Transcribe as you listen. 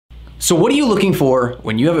So what are you looking for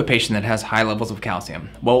when you have a patient that has high levels of calcium?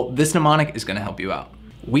 Well, this mnemonic is going to help you out.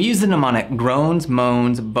 We use the mnemonic groans,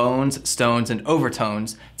 moans, bones, stones, and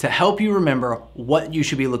overtones to help you remember what you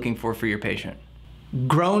should be looking for your patient.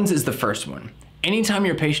 Groans is the first one. Anytime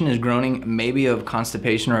your patient is groaning, maybe of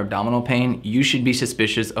constipation or abdominal pain, you should be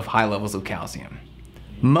suspicious of high levels of calcium.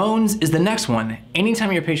 Moans is the next one.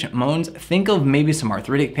 Anytime your patient moans, think of maybe some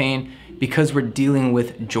arthritic pain because we're dealing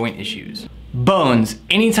with joint issues. Bones,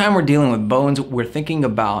 anytime we're dealing with bones, we're thinking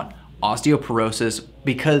about osteoporosis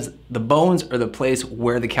because the bones are the place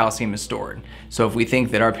where the calcium is stored. So if we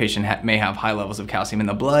think that our patient may have high levels of calcium in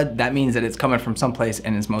the blood, that means that it's coming from someplace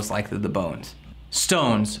and it's most likely the bones.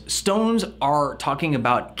 Stones. Stones are talking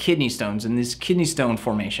about kidney stones and this kidney stone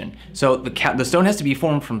formation. So the stone has to be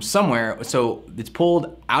formed from somewhere, so it's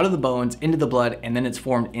pulled out of the bones into the blood and then it's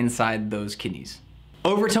formed inside those kidneys.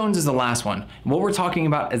 Overtones is the last one. What we're talking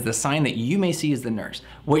about is the sign that you may see as the nurse.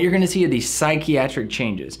 What you're gonna see are these psychiatric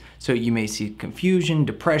changes. So you may see confusion,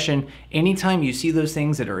 depression. Anytime you see those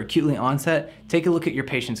things that are acutely onset, take a look at your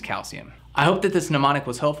patient's calcium. I hope that this mnemonic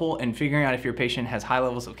was helpful in figuring out if your patient has high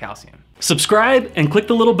levels of calcium. Subscribe and click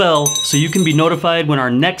the little bell so you can be notified when our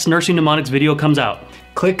next Nursing Mnemonics video comes out.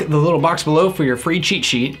 Click the little box below for your free cheat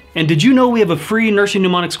sheet. And did you know we have a free Nursing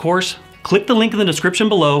Mnemonics course? Click the link in the description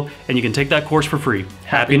below and you can take that course for free.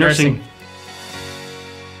 Happy nursing.